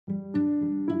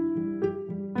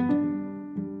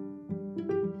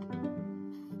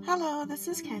Hello, this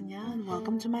is Kenya, and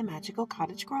welcome to my magical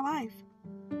cottagecore life.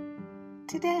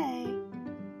 Today,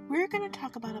 we're going to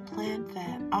talk about a plant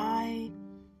that I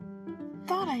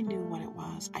thought I knew what it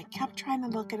was. I kept trying to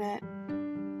look at it.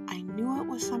 I knew it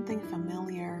was something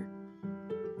familiar,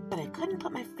 but I couldn't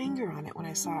put my finger on it when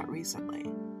I saw it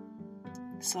recently.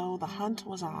 So the hunt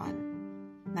was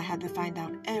on, and I had to find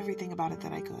out everything about it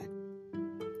that I could.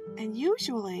 And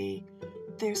usually,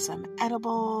 there's some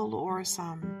edible or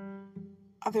some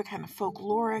other kind of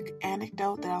folkloric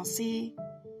anecdote that I'll see,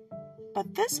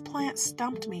 but this plant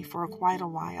stumped me for quite a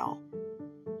while.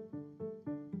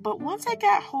 But once I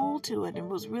got hold to it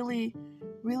and was really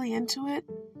into it,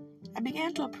 I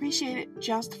began to appreciate it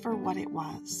just for what it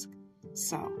was.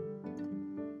 So,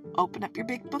 open up your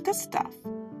big book of stuff,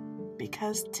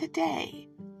 because today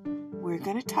we're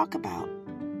going to talk about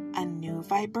a new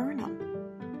viburnum.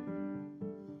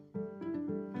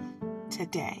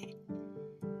 Today,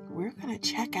 we're going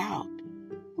to check out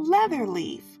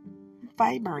leatherleaf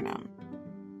viburnum.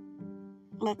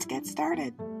 Let's get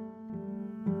started.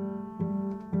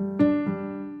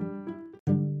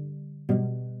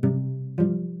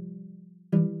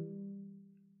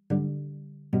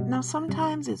 Now,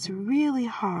 sometimes it's really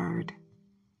hard.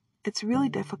 It's really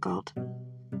difficult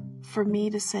for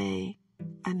me to say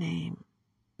a name.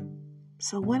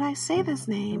 So when I say this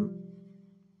name,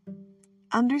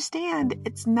 understand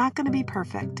it's not going to be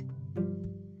perfect,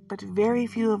 but very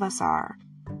few of us are.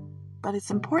 But it's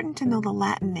important to know the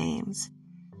Latin names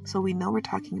so we know we're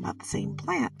talking about the same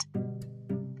plant.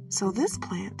 So this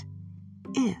plant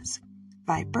is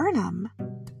Viburnum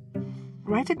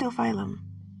rhytidophyllum,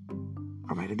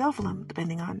 or rhytidophyllum,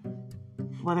 depending on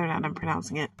whether or not I'm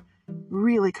pronouncing it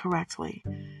really correctly.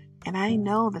 And I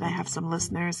know that I have some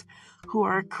listeners who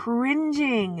are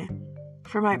cringing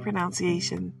for my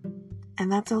pronunciation, and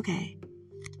that's okay.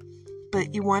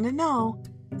 But you want to know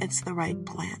it's the right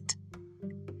plant.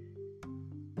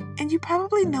 And you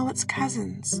probably know its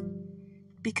cousins,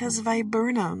 because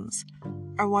viburnums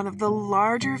are one of the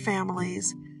larger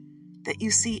families that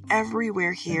you see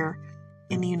everywhere here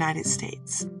in the United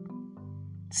States.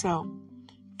 So,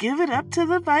 give it up to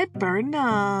the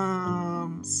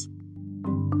viburnums.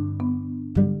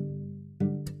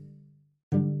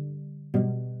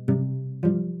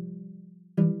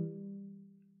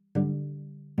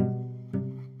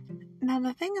 Now,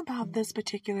 the thing about this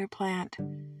particular plant,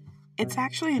 it's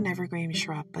actually an evergreen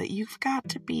shrub, but you've got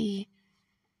to be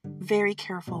very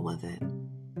careful with it.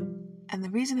 And the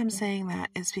reason I'm saying that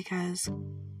is because,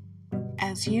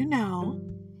 as you know,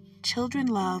 children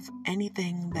love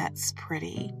anything that's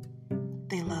pretty.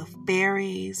 They love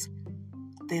berries,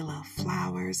 they love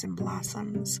flowers and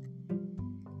blossoms.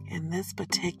 And this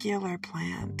particular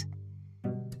plant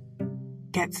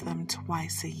gets them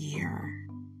twice a year.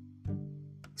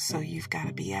 So you've got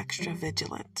to be extra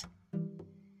vigilant.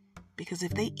 Because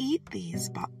if they eat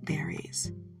these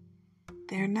berries,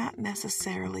 they're not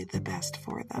necessarily the best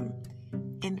for them.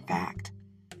 In fact,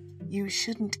 you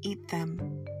shouldn't eat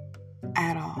them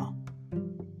at all.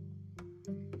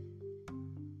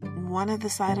 One of the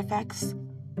side effects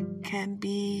can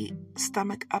be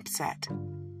stomach upset.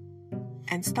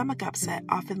 And stomach upset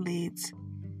often leads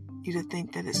you to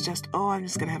think that it's just, I'm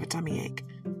just going to have a tummy ache.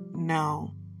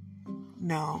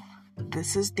 No,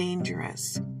 this is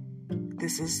dangerous.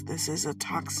 This is a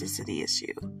toxicity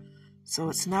issue. So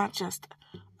it's not just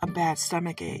a bad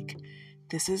stomach ache.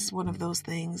 This is one of those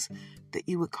things that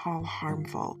you would call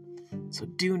harmful. So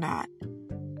do not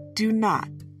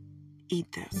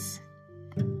eat this.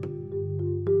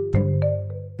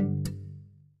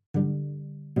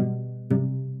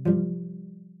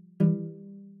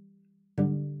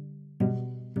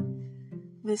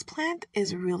 This plant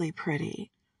is really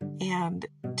pretty, and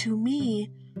to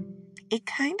me, it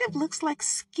kind of looks like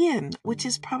skin, which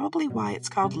is probably why it's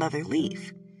called leather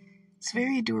leaf. It's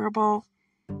very durable,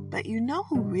 but you know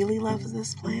who really loves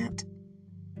this plant?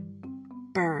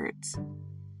 Birds.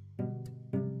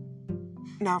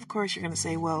 Now, of course, you're going to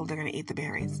say, well, they're going to eat the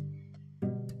berries.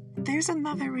 There's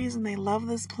another reason they love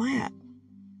this plant.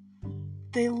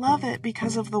 They love it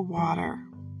because of the water.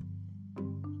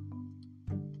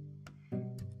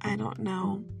 I don't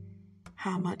know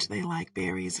how much they like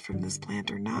berries from this plant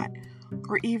or not,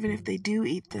 or even if they do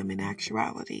eat them in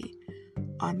actuality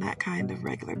on that kind of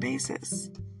regular basis.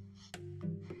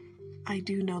 I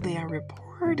do know they are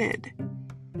reported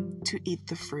to eat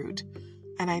the fruit,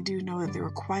 and I do know that there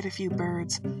were quite a few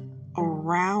birds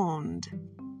around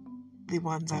the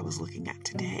ones I was looking at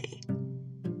today.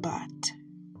 But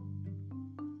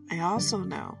I also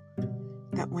know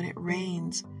that when it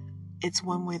rains, it's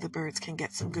one way the birds can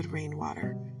get some good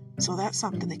rainwater. So that's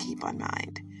something to keep in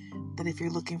mind, that if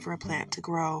you're looking for a plant to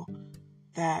grow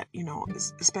that,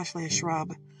 especially a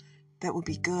shrub, that would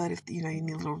be good if, you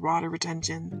need a little water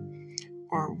retention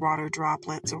or water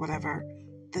droplets or whatever,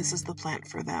 this is the plant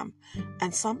for them.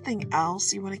 And something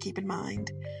else you want to keep in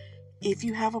mind, if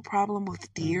you have a problem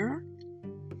with deer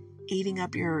eating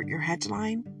up your hedge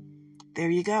line,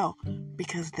 there you go,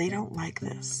 because they don't like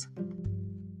this.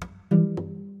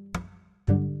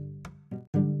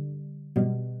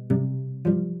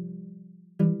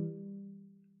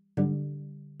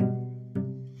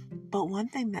 But one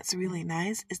thing that's really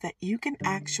nice is that you can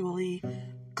actually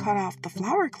cut off the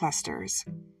flower clusters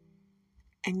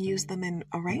and use them in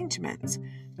arrangements.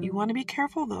 You want to be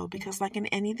careful though, because like in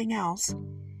anything else,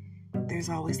 there's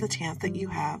always the chance that you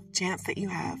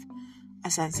have a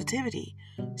sensitivity.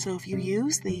 So if you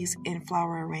use these in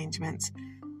flower arrangements,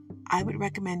 I would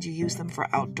recommend you use them for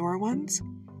outdoor ones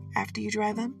after you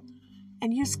dry them,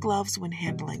 and use gloves when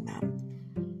handling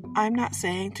them. I'm not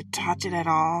saying to touch it at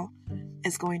all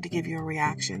is going to give you a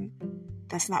reaction.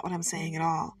 That's not what I'm saying at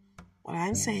all. What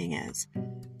I'm saying is,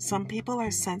 some people are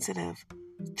sensitive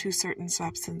to certain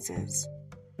substances.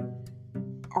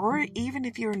 Or even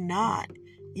if you're not,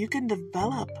 you can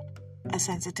develop a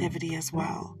sensitivity as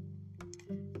well.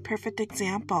 Perfect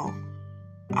example,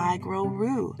 I grow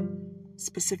rue,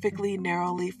 specifically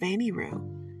narrow-leaf veiny rue,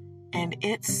 and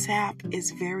its sap is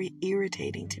very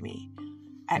irritating to me.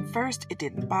 At first, it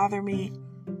didn't bother me.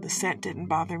 The scent didn't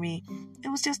bother me. It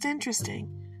was just interesting.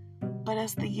 But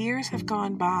as the years have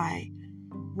gone by,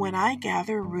 when I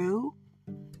gather rue,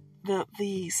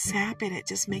 the sap in it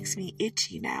just makes me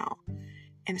itchy now.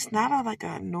 And it's not like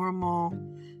a normal,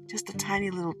 just a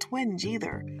tiny little twinge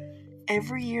either.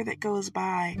 Every year that goes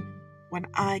by, when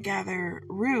I gather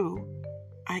rue,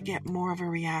 I get more of a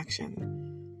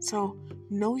reaction. So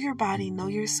know your body, know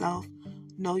yourself,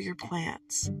 know your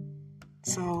plants.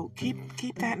 So keep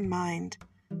that in mind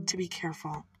to be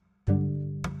careful.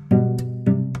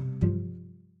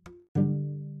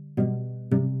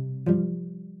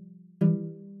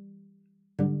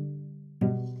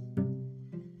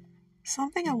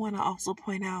 Something I want to also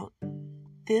point out,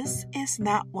 this is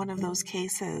not one of those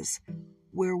cases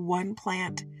where one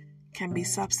plant can be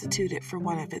substituted for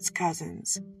one of its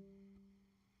cousins.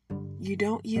 You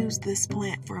don't use this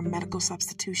plant for a medical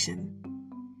substitution.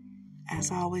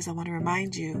 As always, I want to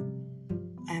remind you,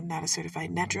 I am not a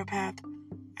certified naturopath,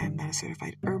 I am not a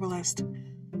certified herbalist,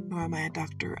 nor am I a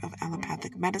doctor of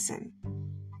allopathic medicine.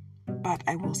 But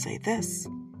I will say this,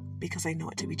 because I know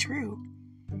it to be true.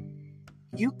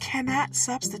 You cannot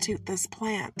substitute this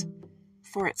plant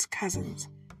for its cousins.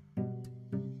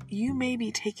 You may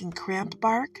be taking cramp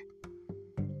bark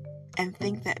and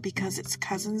think that because it's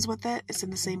cousins with it, it's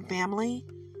in the same family,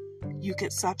 you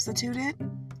could substitute it.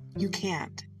 You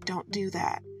can't. Don't do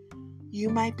that. You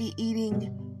might be eating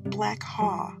black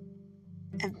haw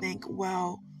and think,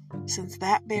 well, since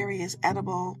that berry is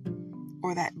edible,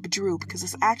 or that drupe, because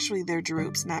it's actually their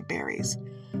drupes, not berries.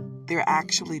 They're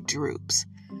actually drupes.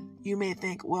 You may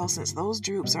think, well, since those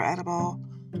drupes are edible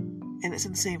and it's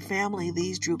in the same family,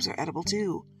 these drupes are edible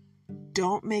too.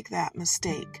 Don't make that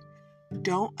mistake.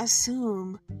 Don't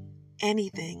assume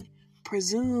anything.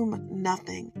 Presume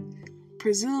nothing.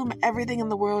 Presume everything in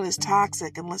the world is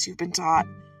toxic unless you've been taught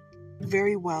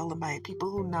very well by people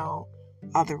who know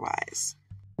otherwise.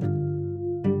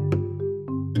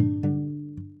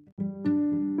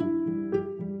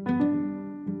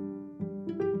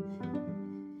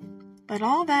 But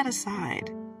all that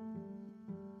aside,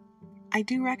 I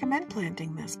do recommend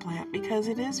planting this plant because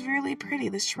it is really pretty.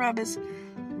 This shrub is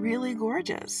really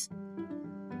gorgeous.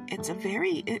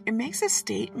 It makes a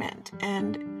statement,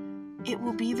 and it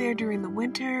will be there during the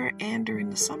winter and during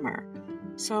the summer.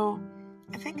 So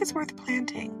I think it's worth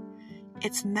planting.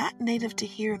 It's not native to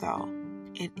here though.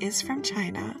 It is from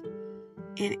China.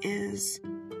 It is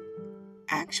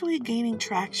actually gaining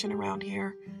traction around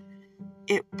here.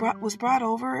 It was brought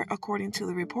over, according to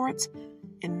the reports,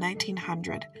 in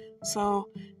 1900. So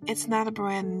it's not a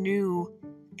brand new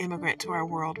immigrant to our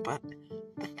world. But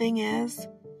the thing is,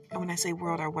 and when I say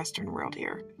world, our Western world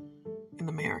here in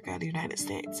America, the United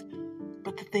States.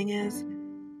 But the thing is,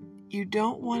 you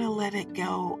don't want to let it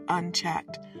go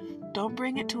unchecked. Don't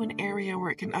bring it to an area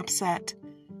where it can upset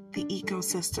the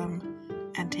ecosystem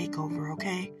and take over,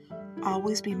 okay?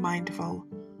 Always be mindful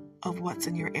of what's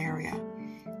in your area.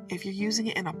 If you're using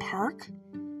it in a park,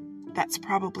 that's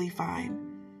probably fine.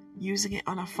 Using it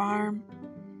on a farm,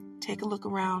 take a look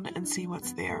around and see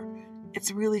what's there.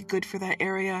 It's really good for that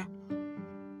area,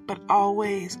 but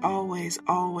always, always,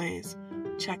 always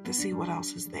check to see what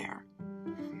else is there.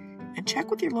 And check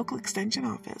with your local extension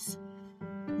office.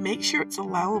 Make sure it's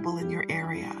allowable in your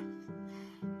area.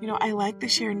 I like to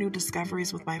share new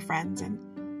discoveries with my friends, and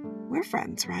we're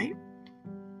friends, right?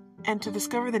 And to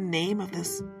discover the name of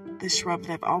this shrub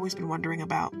that I've always been wondering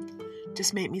about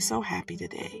just made me so happy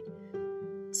today.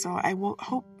 So I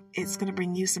hope it's going to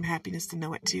bring you some happiness to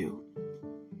know it too.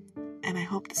 And I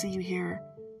hope to see you here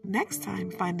next time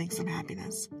finding some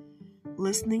happiness,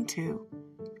 listening to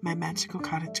my magical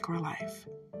cottagecore life.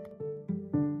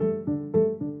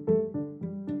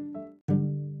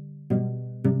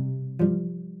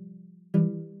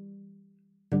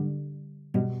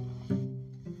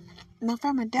 Now,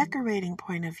 from a decorating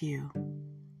point of view,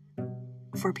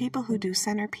 for people who do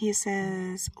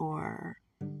centerpieces or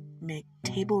make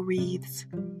table wreaths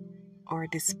or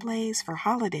displays for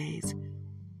holidays,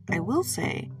 I will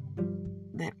say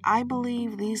that I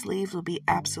believe these leaves will be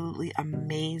absolutely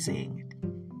amazing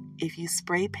if you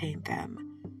spray paint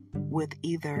them with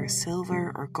either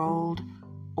silver or gold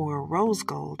or rose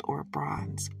gold or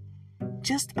bronze.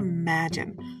 Just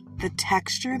imagine the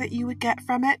texture that you would get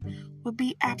from it would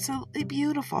be absolutely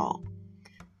beautiful.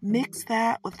 Mix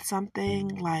that with something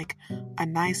like a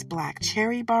nice black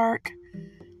cherry bark.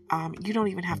 You don't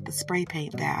even have to spray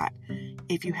paint that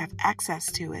if you have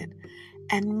access to it.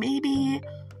 And maybe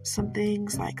some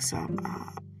things like some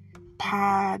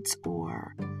pods,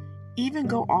 or even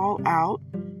go all out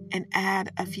and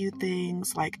add a few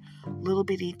things like little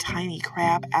bitty tiny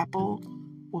crab apple.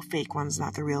 Well, fake ones,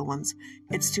 not the real ones.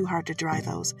 It's too hard to dry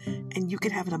those. And you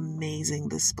could have an amazing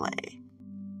display.